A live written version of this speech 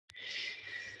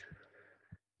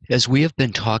As we have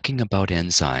been talking about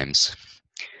enzymes,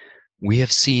 we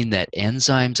have seen that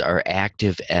enzymes are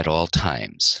active at all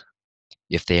times.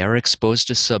 If they are exposed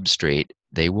to substrate,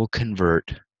 they will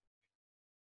convert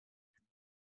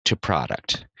to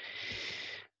product.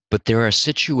 But there are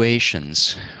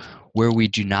situations where we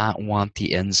do not want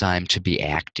the enzyme to be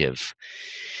active.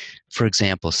 For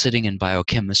example, sitting in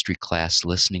biochemistry class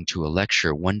listening to a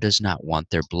lecture, one does not want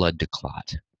their blood to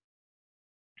clot.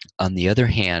 On the other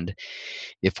hand,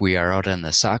 if we are out on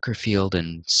the soccer field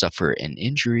and suffer an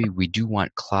injury, we do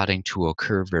want clotting to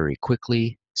occur very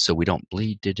quickly so we don't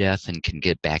bleed to death and can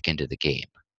get back into the game.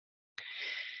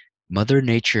 Mother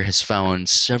Nature has found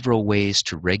several ways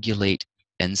to regulate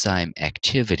enzyme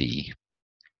activity,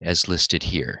 as listed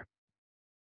here.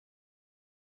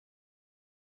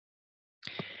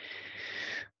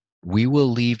 We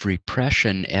will leave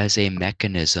repression as a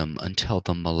mechanism until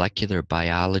the molecular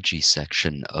biology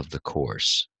section of the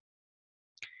course.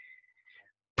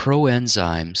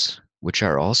 Proenzymes, which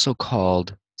are also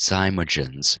called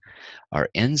zymogens, are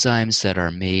enzymes that are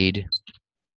made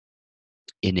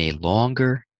in a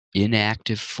longer,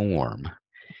 inactive form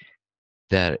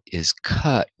that is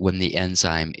cut when the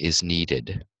enzyme is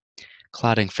needed.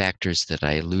 Clotting factors that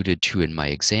I alluded to in my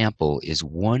example is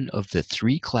one of the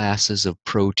three classes of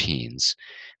proteins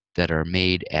that are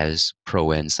made as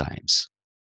proenzymes.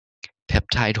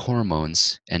 Peptide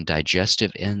hormones and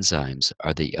digestive enzymes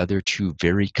are the other two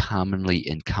very commonly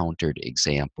encountered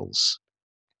examples.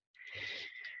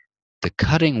 The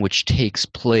cutting which takes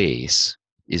place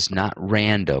is not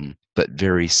random, but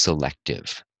very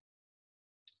selective.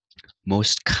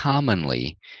 Most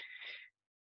commonly,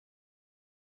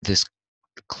 this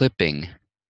clipping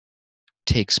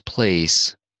takes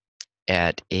place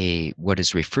at what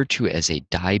is referred to as a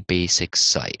dibasic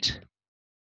site.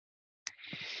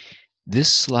 This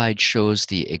slide shows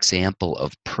the example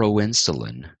of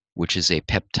proinsulin, which is a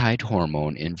peptide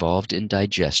hormone involved in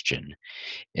digestion,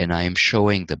 and I am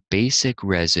showing the basic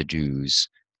residues,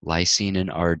 lysine and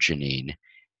arginine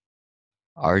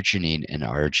and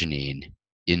arginine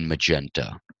in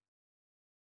magenta.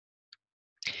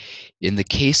 In the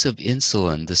case of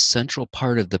insulin, the central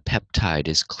part of the peptide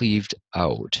is cleaved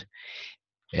out,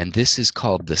 and this is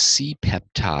called the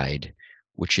C-peptide,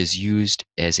 which is used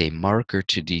as a marker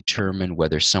to determine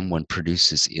whether someone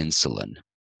produces insulin.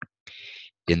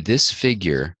 In this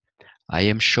figure, I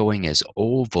am showing as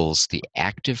ovals the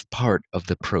active part of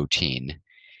the protein,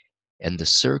 and the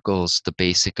circles the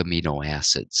basic amino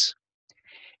acids.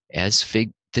 As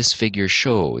this figure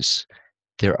shows,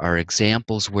 there are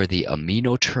examples where the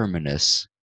amino terminus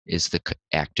is the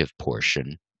active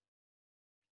portion,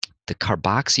 the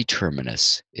carboxy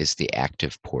terminus is the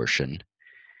active portion,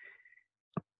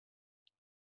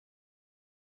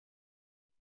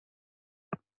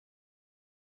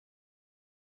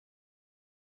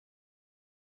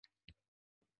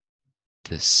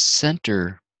 the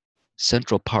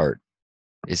central part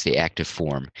is the active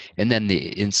form, and then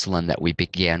the insulin that we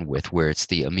began with, where it's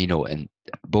the amino and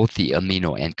both the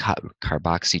amino and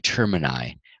carboxy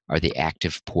termini are the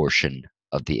active portion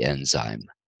of the enzyme.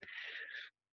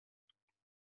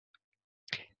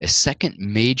 A second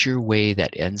major way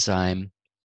that enzyme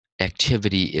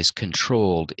activity is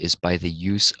controlled is by the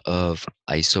use of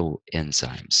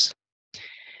isoenzymes.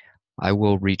 I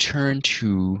will return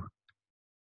to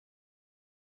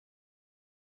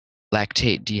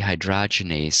lactate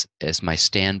dehydrogenase as my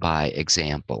standby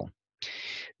example.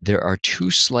 There are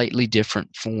two slightly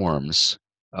different forms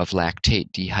of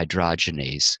lactate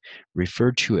dehydrogenase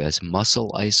referred to as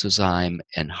muscle isozyme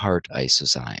and heart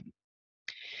isozyme.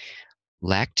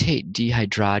 Lactate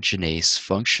dehydrogenase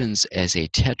functions as a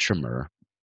tetramer,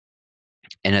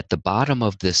 and at the bottom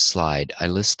of this slide, I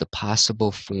list the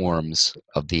possible forms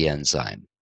of the enzyme.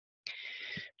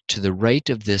 To the right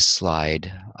of this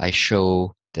slide, I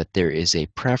show that there is a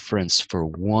preference for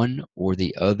one or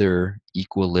the other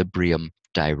equilibrium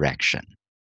direction.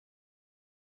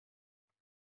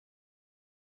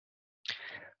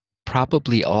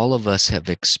 Probably all of us have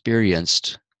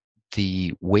experienced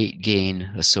the weight gain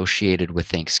associated with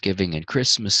Thanksgiving and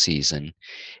Christmas season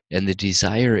and the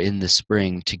desire in the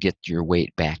spring to get your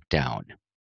weight back down.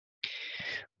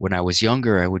 When I was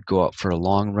younger, I would go out for a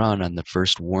long run on the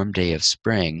first warm day of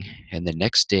spring, and the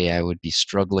next day I would be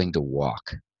struggling to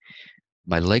walk.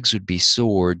 My legs would be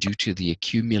sore due to the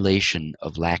accumulation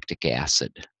of lactic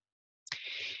acid.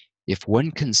 If one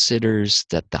considers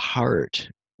that the heart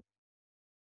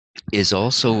is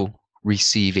also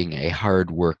receiving a hard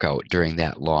workout during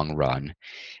that long run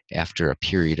after a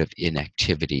period of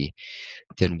inactivity,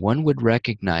 then one would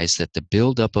recognize that the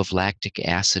buildup of lactic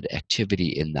acid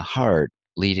activity in the heart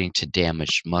leading to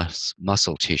damaged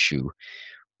muscle tissue,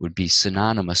 would be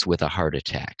synonymous with a heart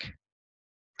attack.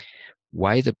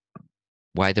 Why the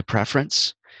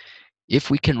preference? If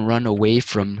we can run away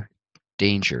from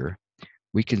danger,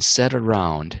 we can sit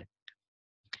around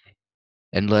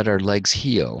and let our legs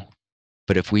heal.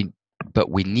 But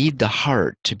we need the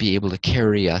heart to be able to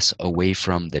carry us away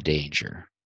from the danger.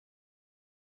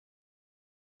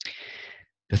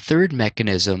 The third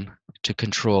mechanism to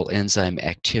control enzyme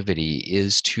activity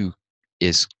is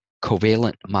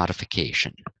covalent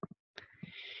modification.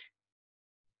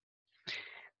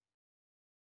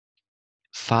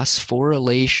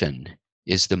 Phosphorylation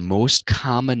is the most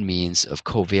common means of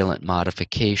covalent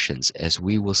modifications, as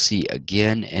we will see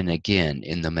again and again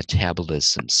in the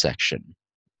metabolism section.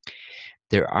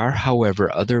 There are,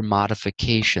 however, other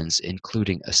modifications,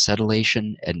 including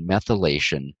acetylation and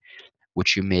methylation,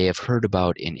 which you may have heard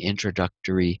about in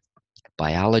introductory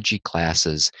biology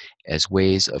classes as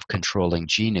ways of controlling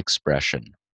gene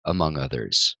expression, among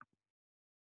others.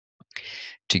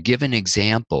 To give an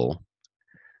example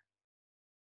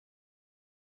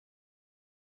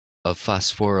of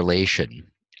phosphorylation,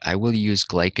 I will use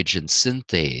glycogen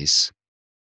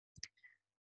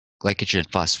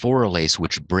phosphorylase,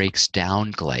 which breaks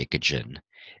down glycogen,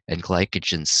 and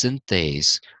glycogen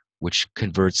synthase, which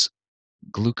converts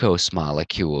glucose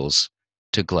molecules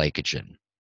to glycogen.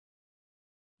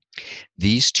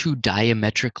 These two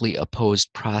diametrically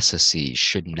opposed processes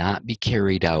should not be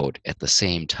carried out at the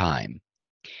same time.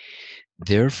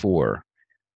 Therefore,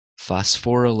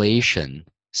 phosphorylation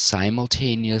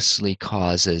simultaneously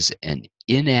causes an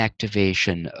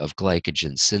inactivation of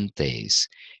glycogen synthase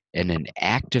and an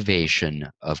activation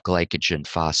of glycogen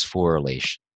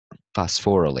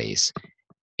phosphorylase,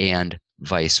 and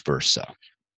vice versa.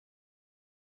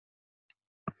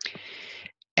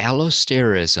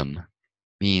 Allosterism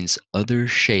means other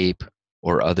shape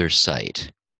or other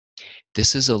site.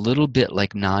 This is a little bit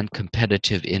like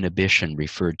non-competitive inhibition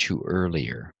referred to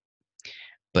earlier.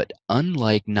 But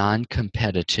unlike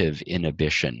non-competitive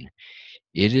inhibition,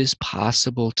 it is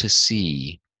possible to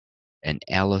see an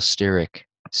allosteric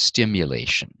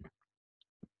stimulation.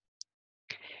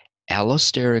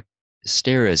 Allosterism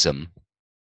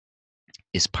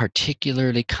is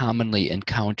particularly commonly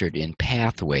encountered in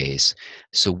pathways,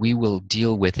 so we will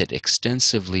deal with it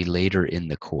extensively later in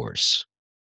the course.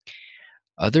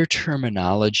 Other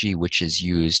terminology which is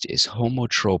used is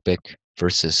homotropic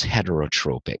versus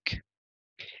heterotropic.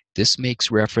 This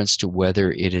makes reference to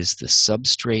whether it is the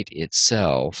substrate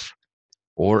itself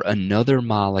or another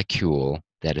molecule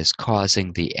that is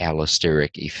causing the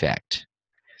allosteric effect.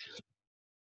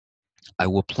 I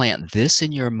will plant this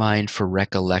in your mind for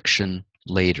recollection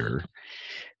later,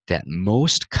 that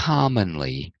most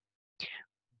commonly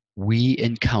we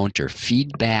encounter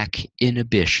feedback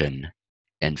inhibition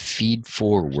and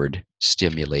feed-forward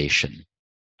stimulation.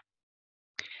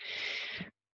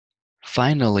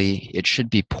 Finally, it should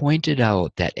be pointed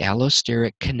out that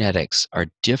allosteric kinetics are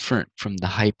different from the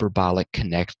hyperbolic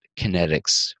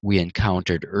kinetics we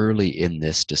encountered early in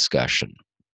this discussion.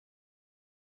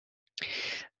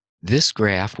 This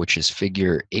graph, which is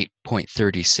figure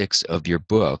 8.36 of your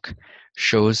book,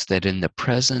 shows that in the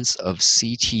presence of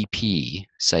CTP,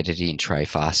 cytidine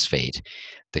triphosphate,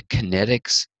 the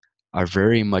kinetics are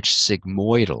very much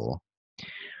sigmoidal,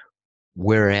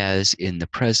 whereas in the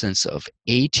presence of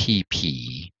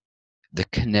ATP, the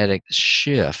kinetics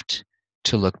shift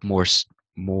to look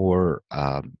more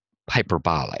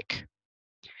hyperbolic.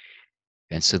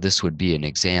 And so this would be an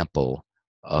example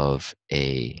of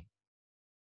a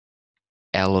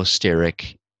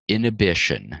allosteric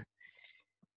inhibition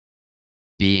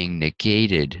being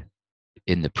negated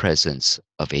in the presence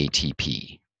of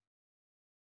ATP.